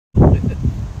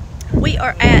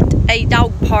are at a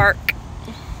dog park.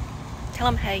 Tell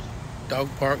them hey. Dog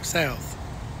Park South.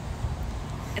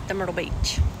 At the Myrtle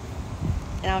Beach.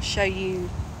 And I'll show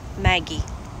you Maggie.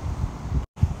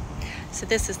 So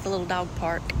this is the little dog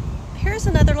park. Here's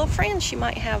another little friend she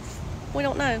might have. We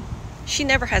don't know. She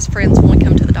never has friends when we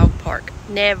come to the dog park.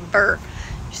 Never.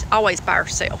 She's always by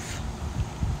herself.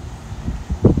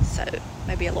 So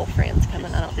maybe a little friend's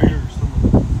coming. I don't know.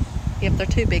 If they're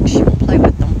too big, she won't play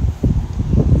with them.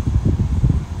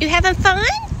 You having fun?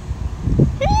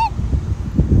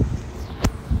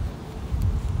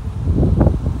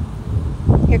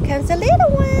 Here comes a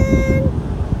little one.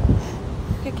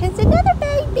 Here comes another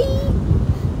baby.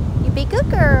 You be good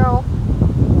girl.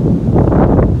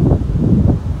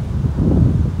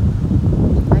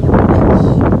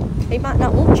 He might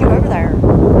not want you over there.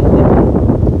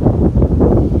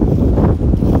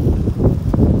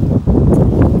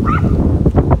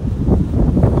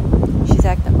 She's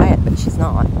acting bad, but she's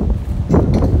not.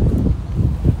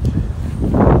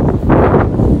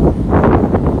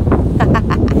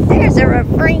 There's her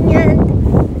friend.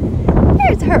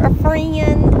 There's her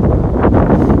friend.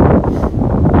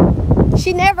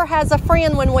 She never has a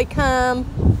friend when we come.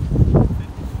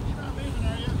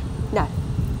 No.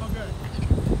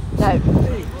 No.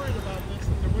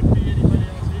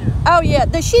 Oh yeah,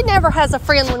 she never has a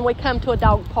friend when we come to a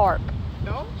dog park.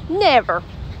 No? Never.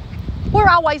 We're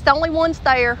always the only ones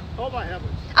there. Oh my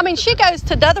heavens. I mean, she goes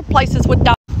to other places with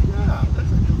dogs. Yeah,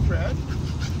 that's a new friend.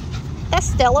 That's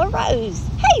Stella Rose.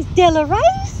 Hey, Stella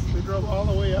Rose. We drove all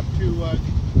the way up to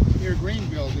near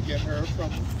Greenville to get her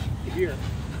from here.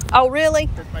 Oh, really?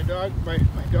 Because my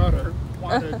daughter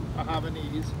wanted a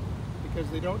Havanese because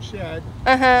they don't shed.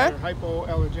 Uh-huh. They're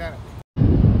hypoallergenic.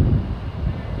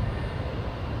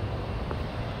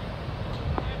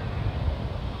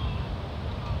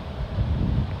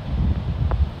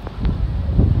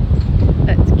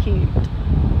 That's cute.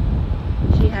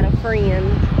 She had a friend.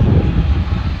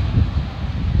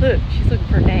 Look, she's looking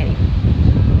for Daddy.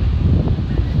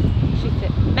 She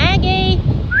said, Maggie,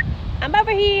 I'm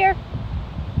over here.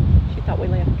 She thought we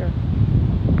left her.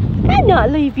 I'd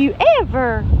not leave you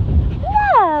ever.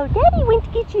 No, Daddy went to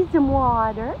get you some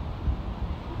water.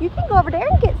 You can go over there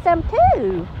and get some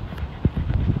too.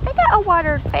 They got a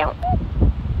water fountain.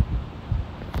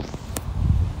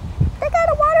 They got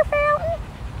a water fountain.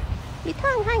 Your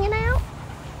tongue hanging out.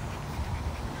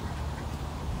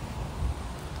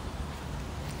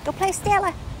 Go play,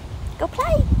 Stella. Go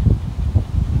play.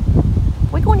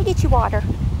 We're going to get you water.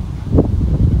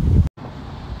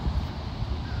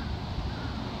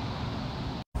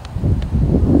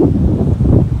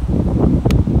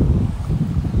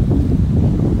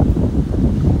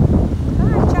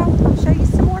 Alright, y'all. I'll show you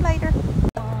some more later.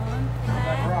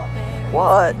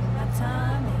 What?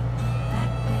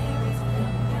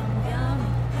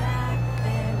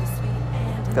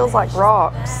 Feels like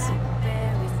rocks.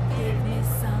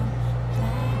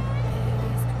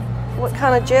 What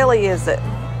kind of jelly is it?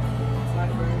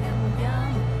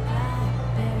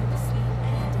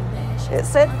 It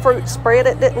said fruit spread,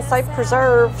 it didn't say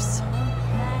preserves.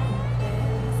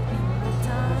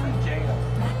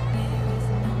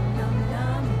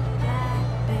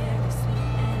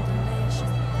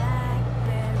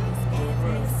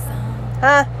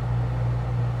 Huh?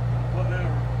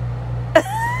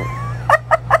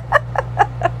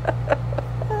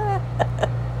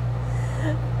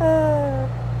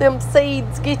 Them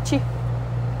seeds get you.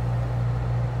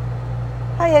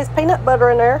 Hey, there's peanut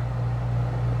butter in there.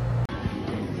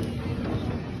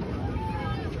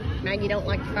 Maggie don't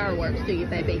like fireworks, do you,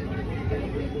 baby?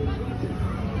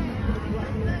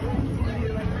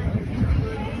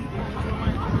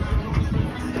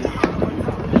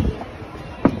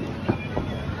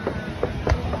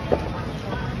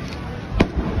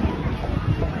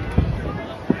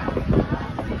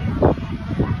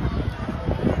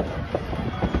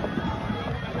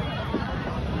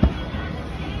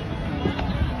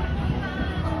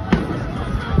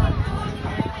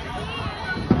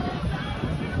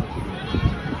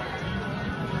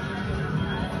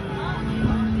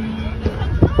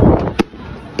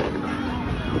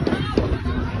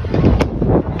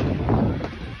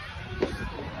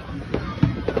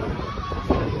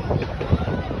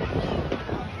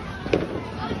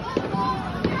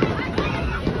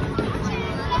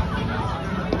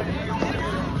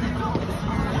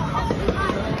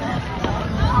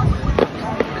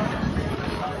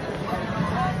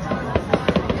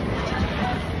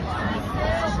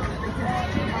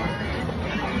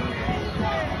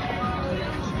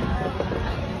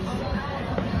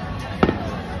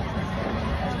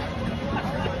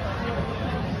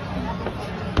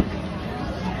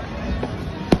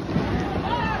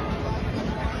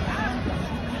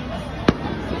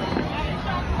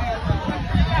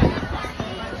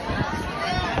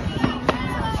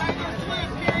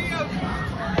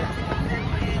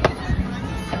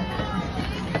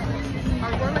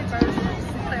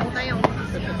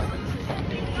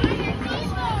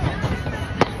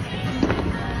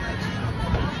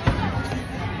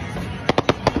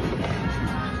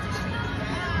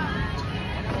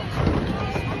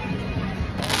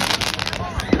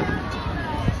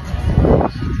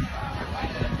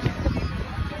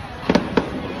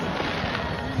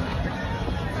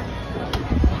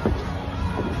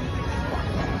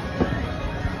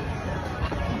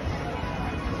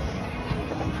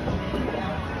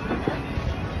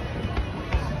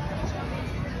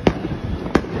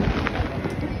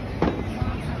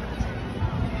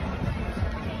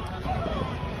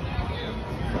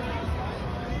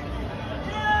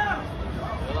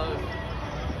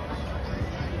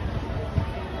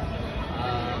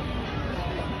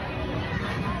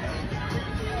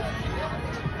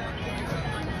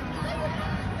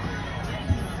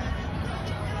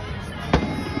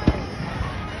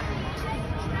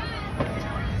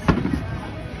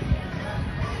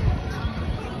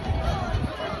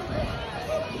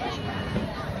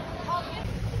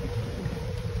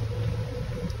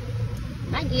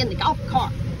 in the golf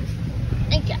cart.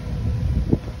 Ain't ya?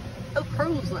 Oh,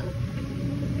 cruising.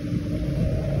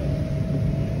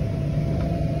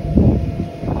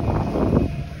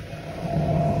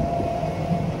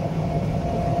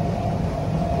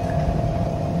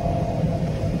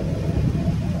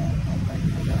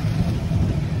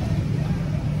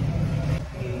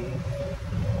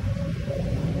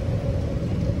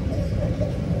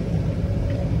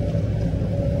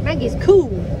 Maggie's cool.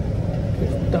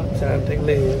 Stop sign, take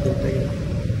left, then take it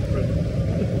right.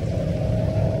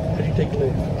 How do you take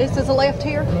left? This is a left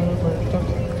here. No, stop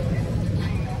sign.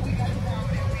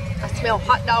 I smell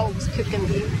hot dogs cooking.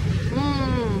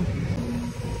 Mmm.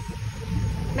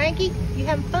 Maggie, you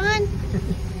having fun?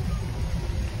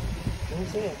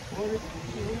 What's that?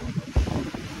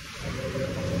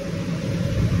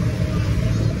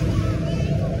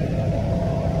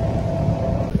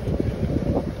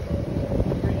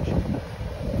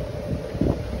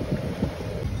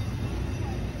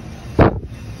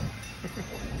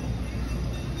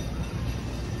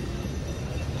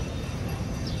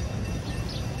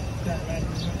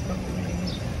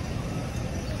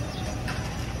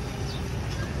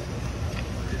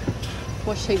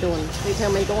 What's she doing? You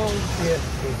tell me to go on? Yeah.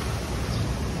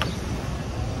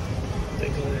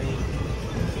 Take a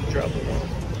left. Drop them off.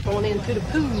 Going into the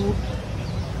pool.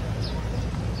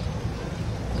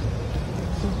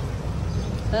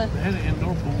 They had an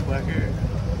indoor pool back here.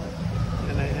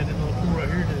 And they had a little pool right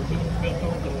here that was built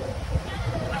on the.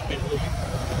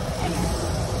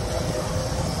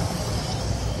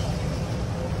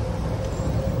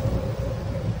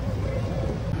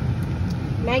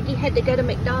 Maggie had to go to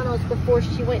McDonald's before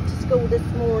she went to school this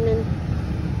morning.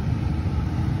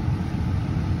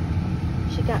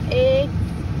 She got eggs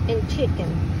and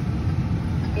chicken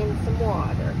and some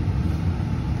water.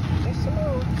 There's some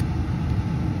more.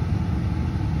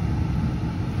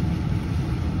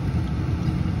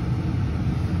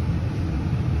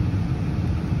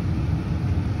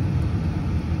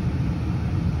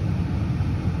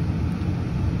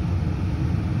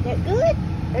 That good?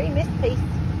 There you missed a piece.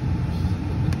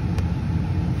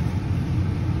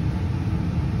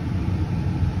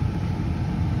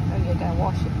 You gotta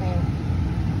wash it now.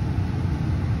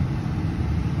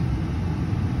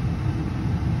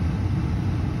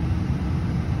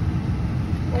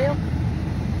 Well,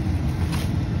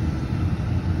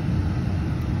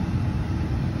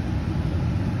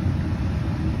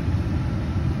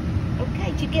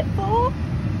 okay, did you get full?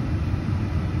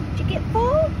 Did you get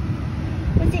full?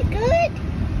 Was it good?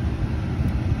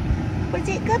 Was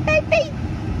it good, baby?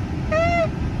 Huh?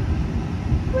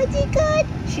 Was it good?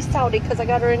 She's salty because I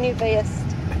got her a new vest.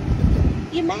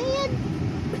 You mad?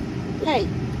 Hey,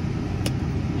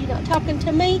 you not talking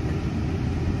to me?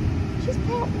 She's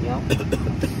pouting, y'all.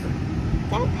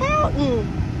 Stop pouting.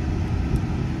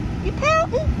 You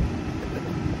pouting?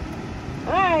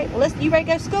 Alright, well, you ready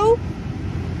to go to school?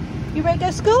 You ready to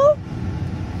go to school?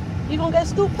 You gonna go to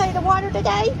school, play the water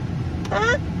today?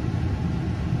 Huh?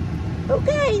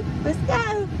 Okay, let's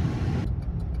go.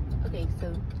 Okay,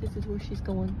 so this is where she's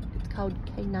going. It's called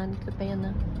K9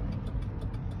 Cabana.